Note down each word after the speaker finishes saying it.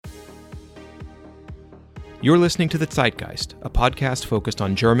You're listening to The Zeitgeist, a podcast focused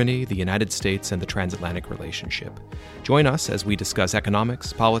on Germany, the United States, and the transatlantic relationship. Join us as we discuss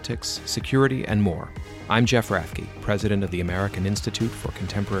economics, politics, security, and more. I'm Jeff Rathke, president of the American Institute for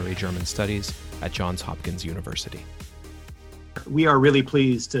Contemporary German Studies at Johns Hopkins University. We are really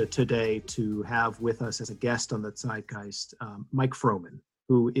pleased today to have with us as a guest on The Zeitgeist, Mike Froman,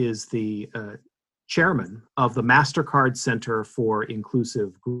 who is the chairman of the Mastercard Center for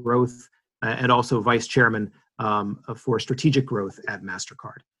Inclusive Growth and also vice chairman for strategic growth at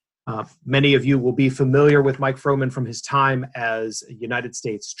Mastercard. Many of you will be familiar with Mike Froman from his time as a United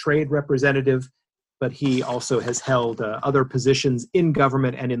States trade representative, but he also has held other positions in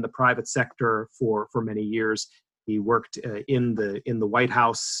government and in the private sector for many years. He worked in the White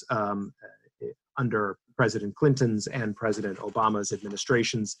House under President Clinton's and President Obama's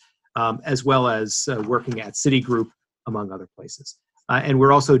administrations, as well as working at Citigroup, among other places. And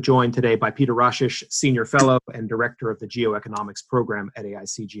we're also joined today by Peter Rashish, Senior Fellow and Director of the Geoeconomics Program at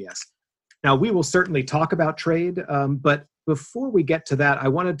AICGS. Now, we will certainly talk about trade, but before we get to that, I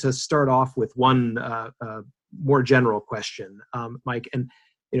wanted to start off with one more general question, Mike. And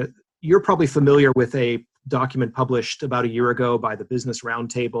you're probably familiar with a document published about a year ago by the Business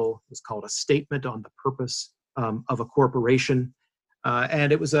Roundtable. It was called A Statement on the Purpose of a Corporation.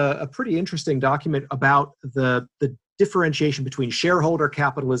 And it was a pretty interesting document about the differentiation between shareholder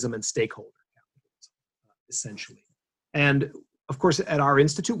capitalism and stakeholder capitalism, essentially. And of course, at our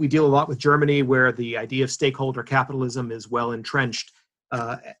institute, we deal a lot with Germany, where the idea of stakeholder capitalism is well entrenched.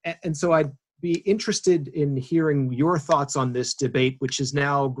 And so I'd be interested in hearing your thoughts on this debate, which is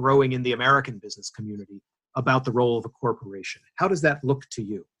now growing in the American business community, about the role of a corporation. How does that look to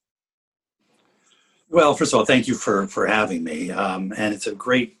you? Well, first of all, thank you for having me. And it's a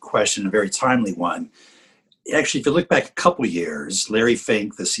great question, a very timely one. Actually, if you look back a couple years, Larry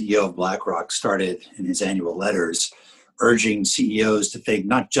Fink, the CEO of BlackRock, started in his annual letters urging CEOs to think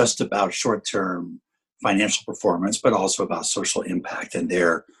not just about short-term financial performance, but also about social impact and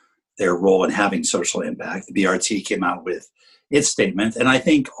their role in having social impact. The BRT came out with its statement, and I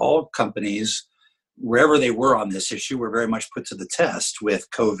think all companies, wherever they were on this issue, were very much put to the test with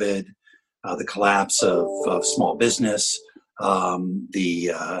COVID, the collapse of small business,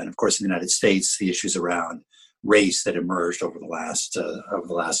 and of course in the United States, the issues around race that emerged over the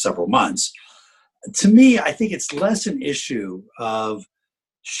last several months. To me, I think it's less an issue of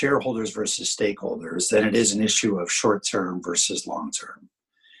shareholders versus stakeholders than it is an issue of short-term versus long-term.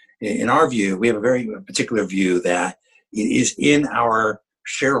 In our view, we have a very particular view that it is in our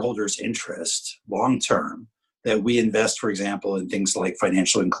shareholders' interest long-term that we invest, for example, in things like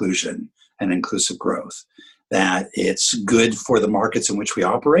financial inclusion and inclusive growth, that it's good for the markets in which we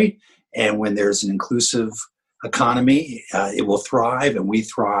operate. And when there's an inclusive economy, it will thrive, and we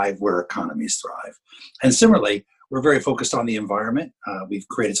thrive where economies thrive. And similarly, we're very focused on the environment. We've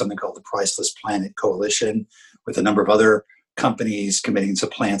created something called the Priceless Planet Coalition with a number of other companies committing to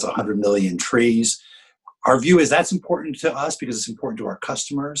plant 100 million trees. Our view is that's important to us because it's important to our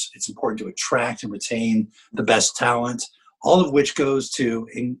customers. It's important to attract and retain the best talent, all of which goes to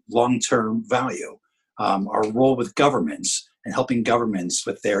long-term value. Our role with governments and helping governments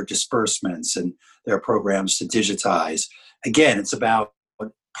with their disbursements and their programs to digitize. Again, it's about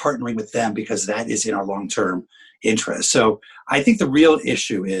partnering with them because that is in our long-term interest. So I think the real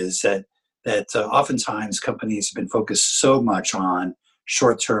issue is that oftentimes companies have been focused so much on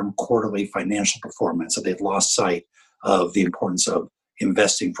short-term quarterly financial performance that they've lost sight of the importance of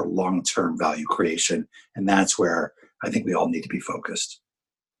investing for long-term value creation. And that's where I think we all need to be focused.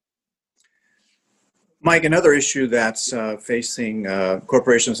 Mike, another issue that's facing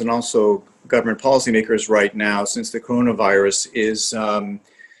corporations and also government policymakers right now since the coronavirus is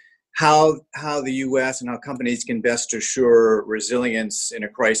how the U.S. and how companies can best assure resilience in a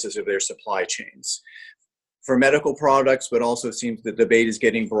crisis of their supply chains. For medical products, but also it seems the debate is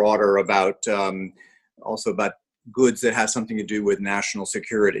getting broader about also about goods that have something to do with national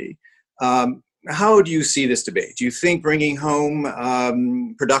security. How do you see this debate? Do you think bringing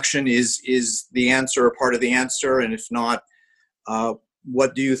home production is the answer or part of the answer? And if not,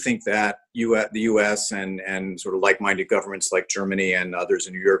 what do you think that the U.S. and sort of like-minded governments like Germany and others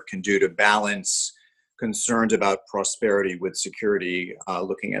in Europe can do to balance concerns about prosperity with security,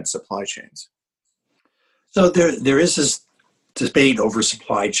 looking at supply chains? So there is this debate over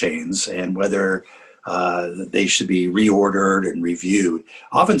supply chains and whether they should be reordered and reviewed.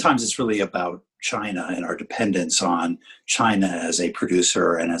 Oftentimes it's really about China and our dependence on China as a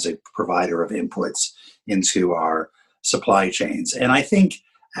producer and as a provider of inputs into our supply chains. And I think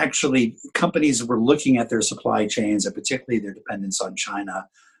actually companies were looking at their supply chains and particularly their dependence on China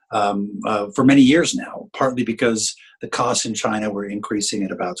for many years now, partly because the costs in China were increasing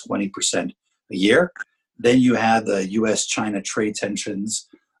at about 20% a year. Then you had the U.S.-China trade tensions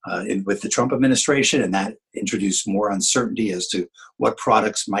with the Trump administration, and that introduced more uncertainty as to what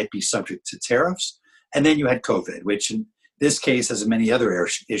products might be subject to tariffs. And then you had COVID, which in this case, as in many other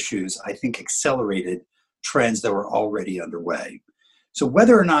issues, I think accelerated trends that were already underway. So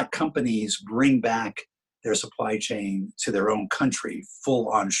whether or not companies bring back their supply chain to their own country,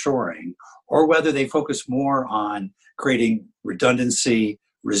 full onshoring, or whether they focus more on creating redundancy,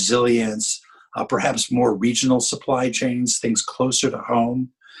 resilience, perhaps more regional supply chains, things closer to home.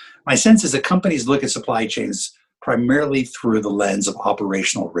 My sense is that companies look at supply chains primarily through the lens of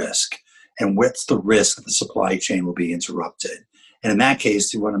operational risk. And what's the risk that the supply chain will be interrupted? And in that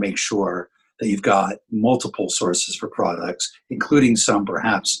case, you want to make sure that you've got multiple sources for products, including some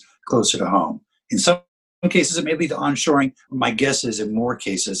perhaps closer to home. In some cases, it may lead to onshoring. My guess is in more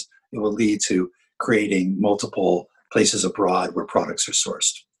cases, it will lead to creating multiple places abroad where products are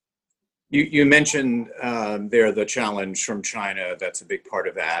sourced. You mentioned there the challenge from China. That's a big part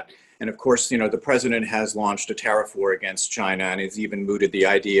of that. And of course, the president has launched a tariff war against China and has even mooted the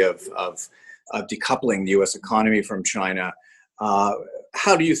idea of decoupling the U.S. economy from China.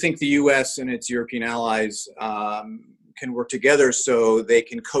 How do you think the U.S. and its European allies can work together so they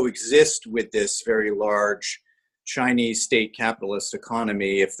can coexist with this very large Chinese state capitalist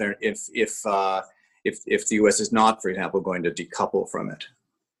economy if the U.S. is not, for example, going to decouple from it?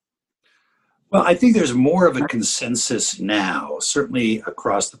 Well, I think there's more of a consensus now, certainly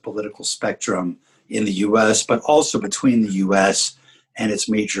across the political spectrum in the U.S., but also between the U.S. and its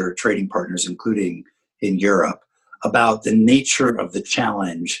major trading partners, including in Europe, about the nature of the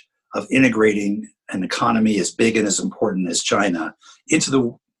challenge of integrating an economy as big and as important as China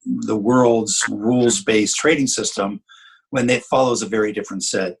into the world's rules-based trading system when it follows a very different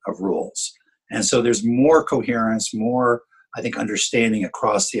set of rules. And so there's more coherence, more, I think, understanding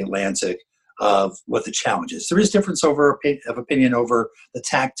across the Atlantic of what the challenge is. There is difference of opinion over the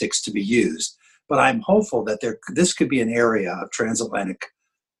tactics to be used, but I'm hopeful that this could be an area of transatlantic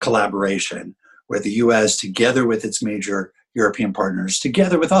collaboration where the U.S., together with its major European partners,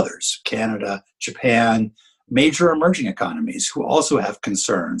 together with others, Canada, Japan, major emerging economies who also have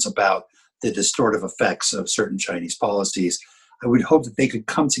concerns about the distortive effects of certain Chinese policies, I would hope that they could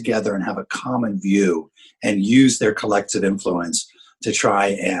come together and have a common view and use their collective influence to try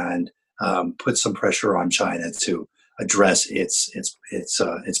and put some pressure on China to address its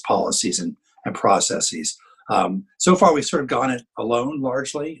policies and processes. So far, we've sort of gone it alone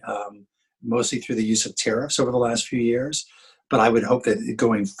largely, mostly through the use of tariffs over the last few years. But I would hope that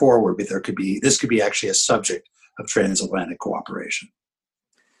going forward, this could be actually a subject of transatlantic cooperation.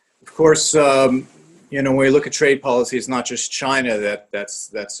 Of course, when we look at trade policy, it's not just China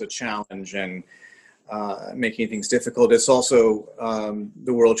that's a challenge and making things difficult. It's also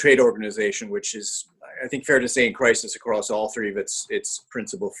the World Trade Organization, which is, I think, fair to say, in crisis across all three of its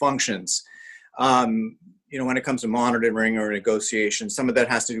principal functions. When it comes to monitoring or negotiation, some of that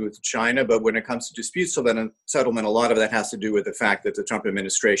has to do with China, but when it comes to dispute settlement, a lot of that has to do with the fact that the Trump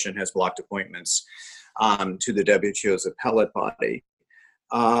administration has blocked appointments to the WTO's appellate body.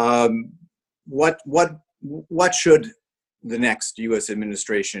 What should the next U.S.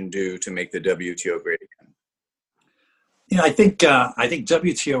 administration do to make the WTO great again? I think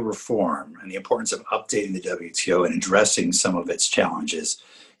WTO reform and the importance of updating the WTO and addressing some of its challenges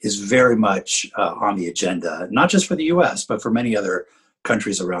is very much on the agenda, not just for the U.S., but for many other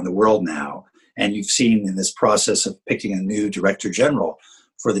countries around the world now. And you've seen in this process of picking a new director general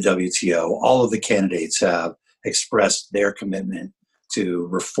for the WTO, all of the candidates have expressed their commitment to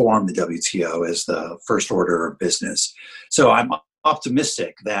reform the WTO as the first order of business. So I'm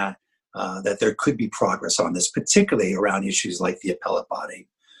optimistic that there could be progress on this, particularly around issues like the appellate body,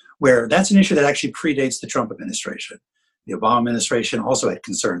 where that's an issue that actually predates the Trump administration. The Obama administration also had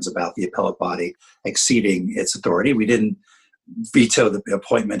concerns about the appellate body exceeding its authority. We didn't veto the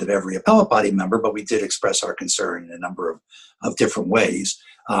appointment of every appellate body member, but we did express our concern in a number of different ways.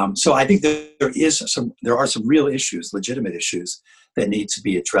 So I think that there are some real issues, legitimate issues, that need to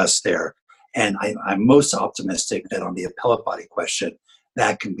be addressed there. And I'm most optimistic that on the appellate body question,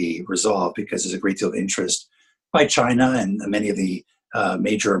 that can be resolved because there's a great deal of interest by China and many of the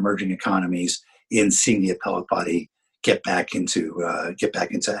major emerging economies in seeing the appellate body get back into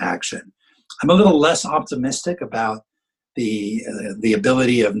action. I'm a little less optimistic about the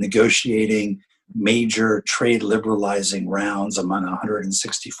ability of negotiating major trade liberalizing rounds among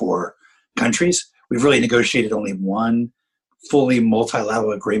 164 countries. We've really negotiated only one fully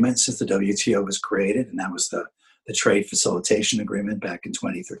multilateral agreement since the WTO was created, and that was the the trade facilitation agreement back in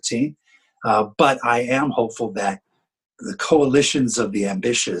 2013. But I am hopeful that the coalitions of the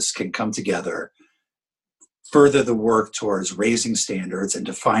ambitious can come together, further the work towards raising standards and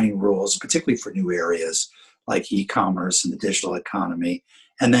defining rules, particularly for new areas like e-commerce and the digital economy,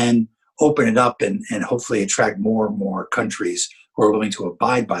 and then open it up and hopefully attract more and more countries who are willing to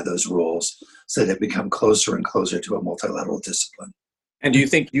abide by those rules so that they become closer and closer to a multilateral discipline. And do you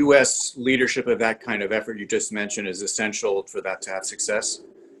think U.S. leadership of that kind of effort you just mentioned is essential for that to have success?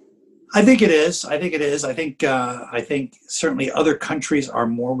 I think it is. I think certainly other countries are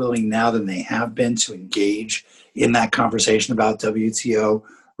more willing now than they have been to engage in that conversation about WTO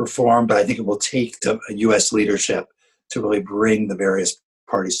reform, but I think it will take U.S. leadership to really bring the various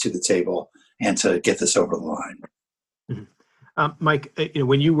parties to the table and to get this over the line. Mm-hmm. Mike,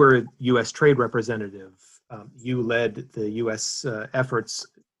 when you were U.S. trade representative, you led the U.S. efforts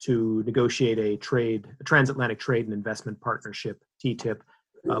to negotiate a transatlantic trade and investment partnership, TTIP,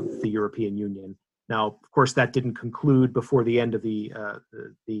 with the European Union. Now, of course, that didn't conclude before the end of the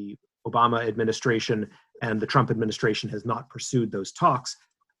Obama administration, and the Trump administration has not pursued those talks.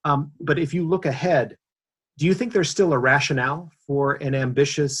 But if you look ahead, do you think there's still a rationale for an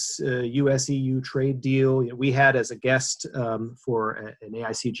ambitious U.S.-EU trade deal? We had as a guest for an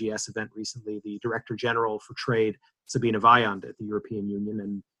AICGS event recently, the Director General for Trade, Sabine Weyand at the European Union,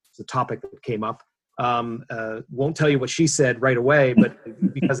 and it's a topic that came up. Won't tell you what she said right away,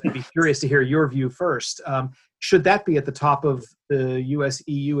 but because I'd be curious to hear your view first. Should that be at the top of the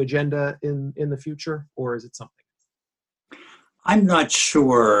U.S.-EU agenda in the future, or is it something? I'm not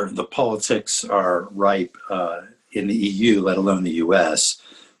sure the politics are ripe in the EU, let alone the U.S.,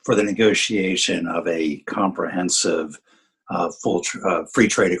 for the negotiation of a comprehensive free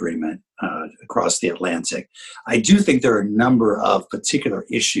trade agreement across the Atlantic. I do think there are a number of particular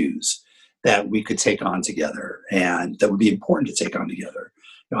issues that we could take on together and that would be important to take on together.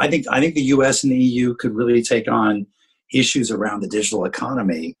 I think the U.S. and the EU could really take on issues around the digital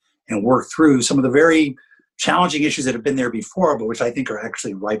economy and work through some of the very challenging issues that have been there before, but which I think are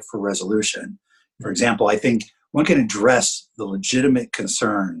actually ripe for resolution. For example, I think one can address the legitimate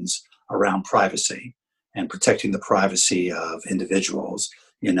concerns around privacy and protecting the privacy of individuals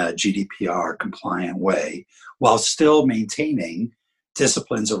in a GDPR compliant way, while still maintaining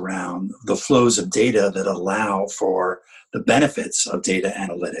disciplines around the flows of data that allow for the benefits of data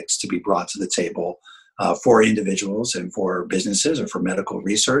analytics to be brought to the table for individuals and for businesses or for medical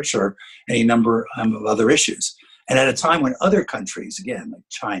research or any number of other issues. And at a time when other countries, again, like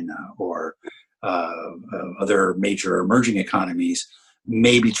China or other major emerging economies,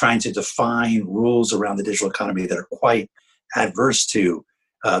 may be trying to define rules around the digital economy that are quite adverse to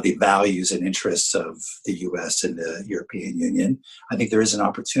the values and interests of the U.S. and the European Union, I think there is an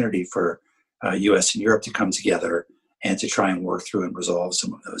opportunity for U.S. and Europe to come together and to try and work through and resolve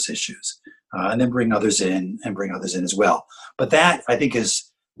some of those issues, and then bring others in as well. But that, I think,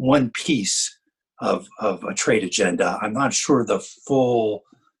 is one piece of a trade agenda. I'm not sure the full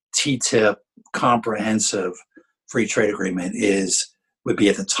TTIP comprehensive free trade agreement would be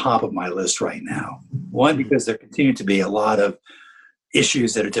at the top of my list right now. One, because there continue to be a lot of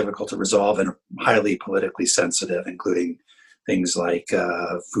issues that are difficult to resolve and are highly politically sensitive, including things like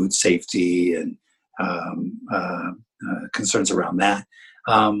food safety and concerns around that.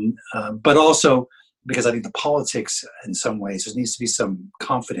 But also because I think the politics, in some ways, there needs to be some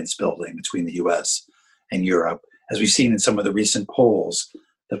confidence building between the U.S. and Europe. As we've seen in some of the recent polls,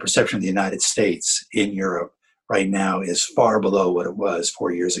 the perception of the United States in Europe right now is far below what it was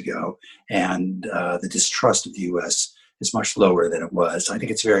 4 years ago. And the distrust of the U.S. is much lower than it was. I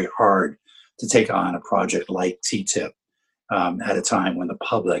think it's very hard to take on a project like TTIP at a time when the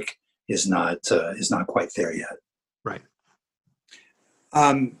public is not quite there yet. Right.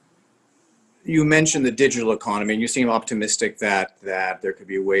 You mentioned the digital economy, and you seem optimistic that there could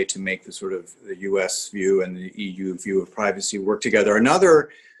be a way to make the sort of the U.S. view and the EU view of privacy work together. Another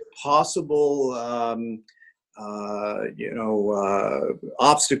possible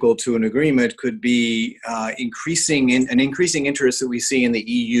obstacle to an agreement could be an increasing interest that we see in the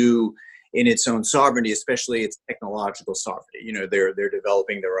EU in its own sovereignty, especially its technological sovereignty. They're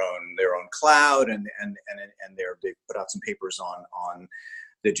developing their own cloud, and they've put out some papers on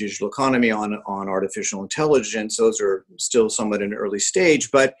the digital economy, on artificial intelligence. Those are still somewhat in an early stage,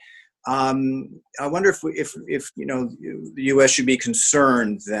 but I wonder if the U.S. should be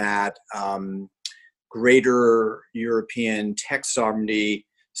concerned that greater European tech sovereignty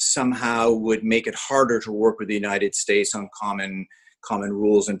somehow would make it harder to work with the United States on common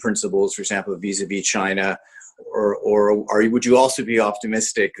rules and principles, for example, vis-a-vis China, or would you also be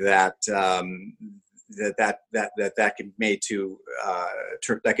optimistic that that can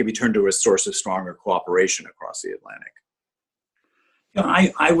that can be turned to a source of stronger cooperation across the Atlantic?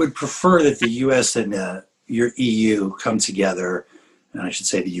 I would prefer that the U.S. and your EU come together, and I should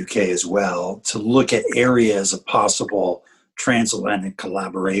say the UK as well, to look at areas of possible transatlantic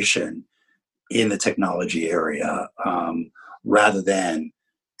collaboration in the technology area, rather than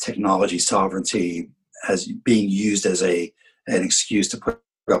technology sovereignty as being used as an excuse to put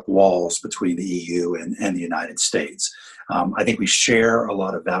up walls between the EU and the United States. I think we share a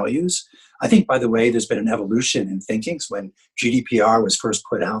lot of values. I think, by the way, there's been an evolution in thinking. So when GDPR was first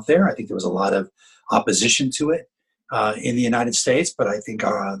put out there, I think there was a lot of opposition to it in the United States, but I think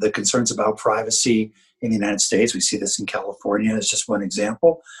the concerns about privacy in the United States, we see this in California as just one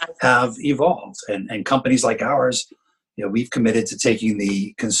example, have evolved. And companies like ours, we've committed to taking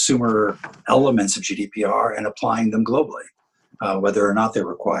the consumer elements of GDPR and applying them globally, whether or not they're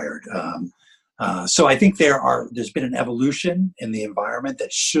required. So I think there's been an evolution in the environment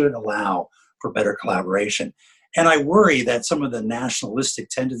that should allow for better collaboration. And I worry that some of the nationalistic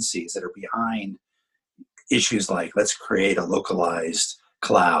tendencies that are behind issues like let's create a localized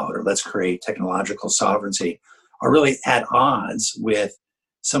cloud or let's create technological sovereignty are really at odds with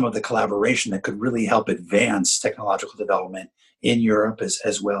some of the collaboration that could really help advance technological development in Europe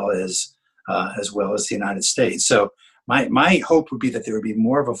as well as the United States. So my hope would be that there would be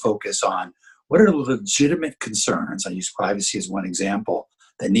more of a focus on what are the legitimate concerns, I use privacy as one example,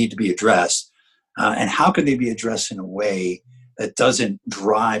 that need to be addressed, and how can they be addressed in a way that doesn't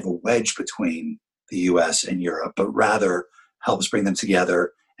drive a wedge between the US and Europe, but rather helps bring them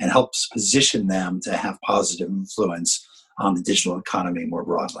together and helps position them to have positive influence on the digital economy more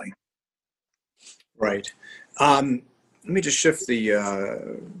broadly. Right. Let me just shift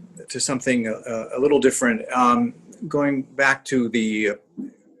to something a little different. Going back to the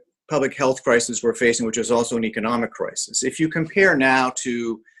public health crisis we're facing, which is also an economic crisis. If you compare now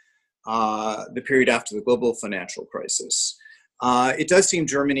to the period after the global financial crisis, it does seem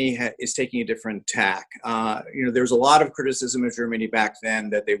Germany is taking a different tack. There was a lot of criticism of Germany back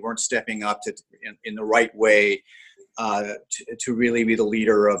then that they weren't stepping up in the right way to really be the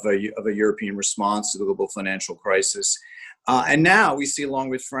leader of a European response to the global financial crisis. And now we see, along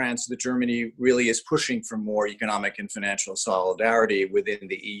with France, that Germany really is pushing for more economic and financial solidarity within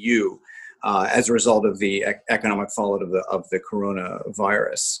the EU as a result of the economic fallout of the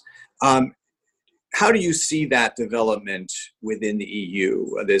coronavirus. How do you see that development within the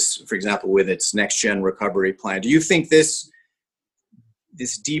EU? This, for example, with its next-gen recovery plan. Do you think this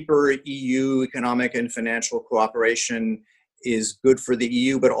deeper EU economic and financial cooperation is good for the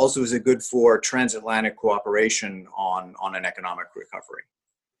EU, but also is it good for transatlantic cooperation on an economic recovery?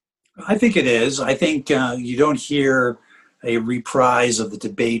 I think it is. I think you don't hear a reprise of the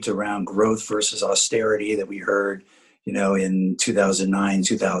debate around growth versus austerity that we heard, in 2009,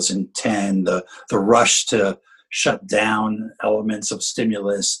 2010, the rush to shut down elements of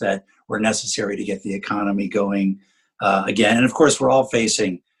stimulus that were necessary to get the economy going again. And of course, we're all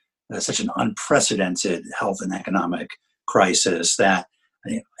facing such an unprecedented health and economic crisis that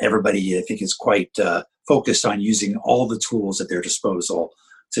everybody, I think, is quite focused on using all the tools at their disposal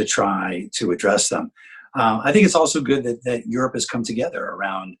to try to address them. I think it's also good that Europe has come together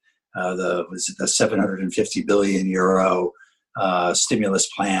around the 750 billion euro stimulus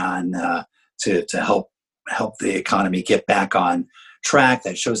plan to help the economy get back on track.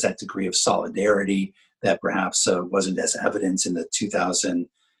 That shows that degree of solidarity that perhaps wasn't as evident in the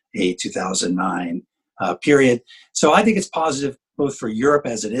 2008, 2009 period. So I think it's positive both for Europe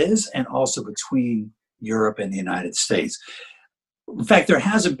as it is and also between Europe and the United States. In fact, there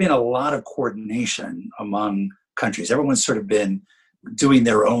hasn't been a lot of coordination among countries. Everyone's sort of been doing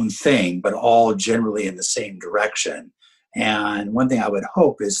their own thing, but all generally in the same direction. And one thing I would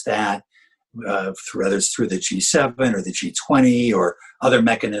hope is that whether it's through the G7 or the G20 or other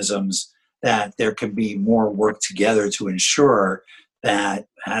mechanisms, that there can be more work together to ensure that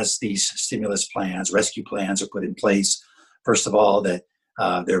as these stimulus plans, rescue plans are put in place, first of all, that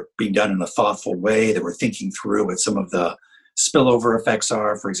they're being done in a thoughtful way, that we're thinking through what some of the spillover effects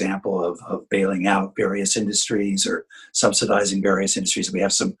are, for example, of bailing out various industries or subsidizing various industries. We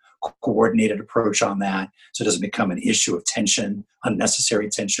have some coordinated approach on that so it doesn't become an issue of tension, unnecessary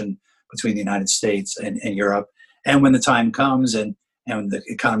tension between the United States and Europe. And when the time comes and the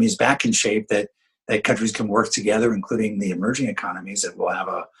economy is back in shape, that countries can work together, including the emerging economies that will have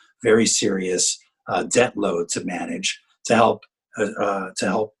a very serious debt load to manage to help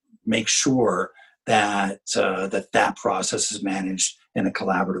make sure that that process is managed in a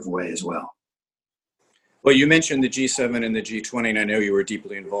collaborative way as well. Well, you mentioned the G7 and the G20, and I know you were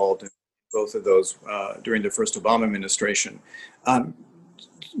deeply involved both of those during the first Obama administration.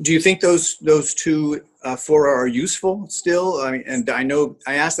 Do you think those two fora are useful still? I mean, and I know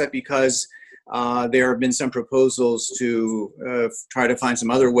I ask that because there have been some proposals to try to find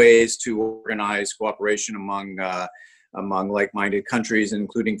some other ways to organize cooperation among like-minded countries,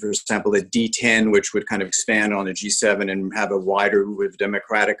 including, for example, the D10, which would kind of expand on the G7 and have a wider group of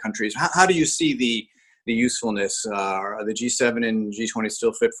democratic countries. How do you see the usefulness? Are the G7 and G20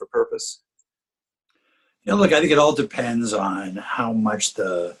 still fit for purpose? Look, I think it all depends on how much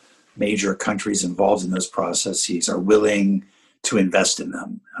the major countries involved in those processes are willing to invest in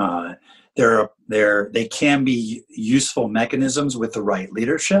them. They can be useful mechanisms with the right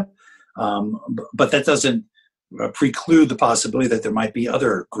leadership, but that doesn't preclude the possibility that there might be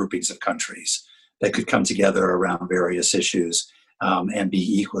other groupings of countries that could come together around various issues and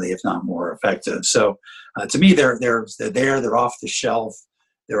be equally, if not more, effective. So, to me, they're off the shelf.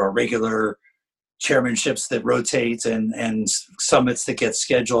 There are regular chairmanships that rotate and summits that get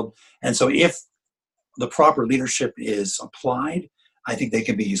scheduled. And so, if the proper leadership is applied, I think they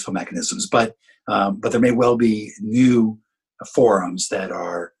can be useful mechanisms. But there may well be new forums that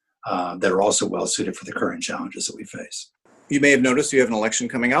are also well suited for the current challenges that we face. You may have noticed you have an election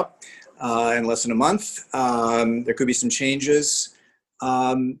coming up in less than a month. There could be some changes.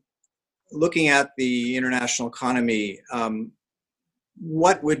 Looking at the international economy,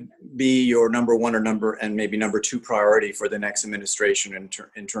 what would be your number one or maybe number two priority for the next administration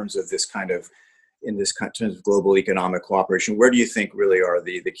in terms of this kind of terms of global economic cooperation? Where do you think really are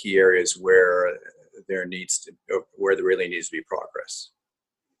the key areas where there really needs to be progress?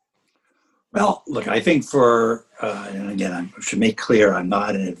 Well, look, I think and again, I should make clear, I'm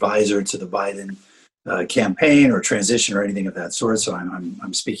not an advisor to the Biden campaign or transition or anything of that sort, so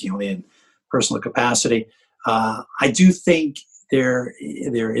I'm speaking only in personal capacity. I do think there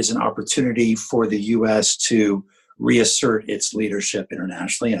is an opportunity for the U.S. to reassert its leadership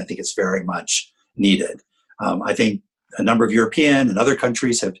internationally, and I think it's very much needed. I think a number of European and other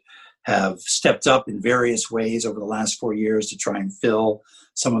countries have stepped up in various ways over the last 4 years to try and fill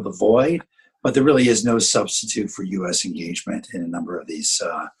some of the void, but there really is no substitute for U.S. engagement in a number of these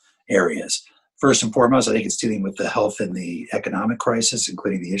areas. First and foremost, I think it's dealing with the health and the economic crisis,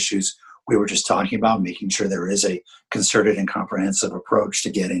 including the issues we were just talking about, making sure there is a concerted and comprehensive approach to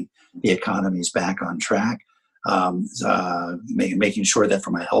getting the economies back on track, making sure that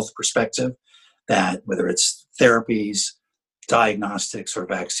from a health perspective, that whether it's therapies, diagnostics, or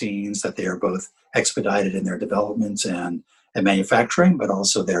vaccines, that they are both expedited in their development and manufacturing, but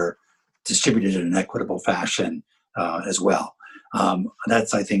also they're distributed in an equitable fashion as well.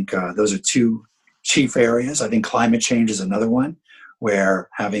 I think those are two chief areas. I think climate change is another one where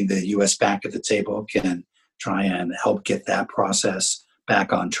having the U.S. back at the table can try and help get that process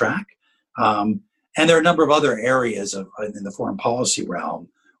back on track. And there are a number of other areas in the foreign policy realm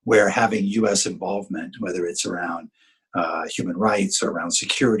where having U.S. involvement, whether it's around human rights or around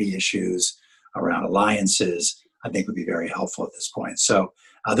security issues, around alliances, I think would be very helpful at this point. So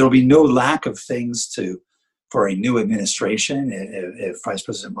there will be no lack of things for a new administration if Vice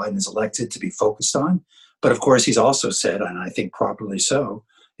President Biden is elected to be focused on. But of course, he's also said, and I think properly so,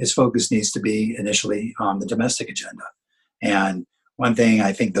 his focus needs to be initially on the domestic agenda. And one thing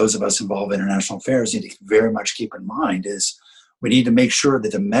I think those of us involved in international affairs need to very much keep in mind is we need to make sure the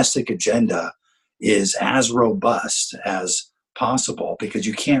domestic agenda is as robust as possible, because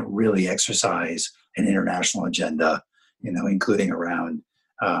you can't really exercise an international agenda, including around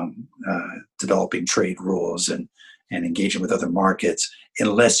developing trade rules and engaging with other markets,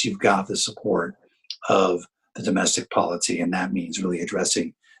 unless you've got the support of the domestic polity. And that means really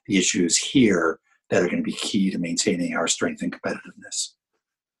addressing the issues here that are going to be key to maintaining our strength and competitiveness.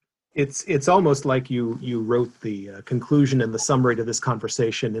 It's almost like you wrote the conclusion and the summary to this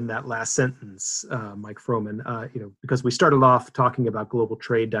conversation in that last sentence, Mike Froman. Because we started off talking about global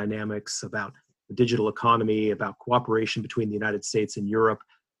trade dynamics, about the digital economy, about cooperation between the United States and Europe,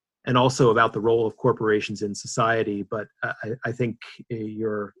 and also about the role of corporations in society. But I think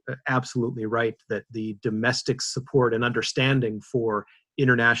you're absolutely right that the domestic support and understanding for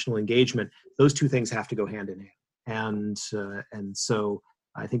international engagement, those two things have to go hand in hand. And so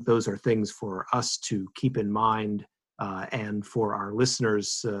I think those are things for us to keep in mind, and for our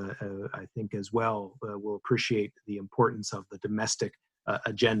listeners, I think as well, will appreciate the importance of the domestic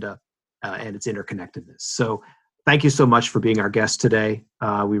agenda and its interconnectedness. So thank you so much for being our guest today.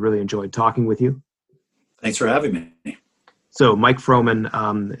 We really enjoyed talking with you. Thanks for having me. So Mike Froman,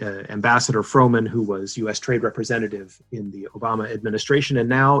 Ambassador Froman, who was U.S. Trade Representative in the Obama administration and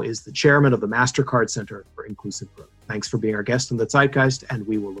now is the chairman of the Mastercard Center for Inclusive Growth. Thanks for being our guest on the Zeitgeist, and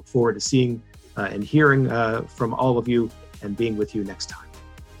we will look forward to seeing and hearing from all of you and being with you next time.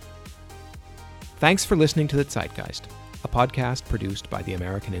 Thanks for listening to the Zeitgeist, a podcast produced by the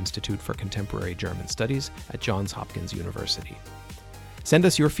American Institute for Contemporary German Studies at Johns Hopkins University. Send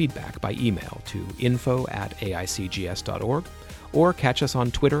us your feedback by email to info@aicgs.org or catch us on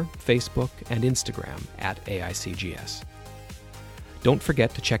Twitter, Facebook, and Instagram @AICGS. Don't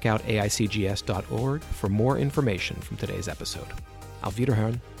forget to check out aicgs.org for more information from today's episode. Auf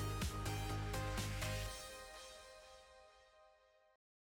Wiederhören.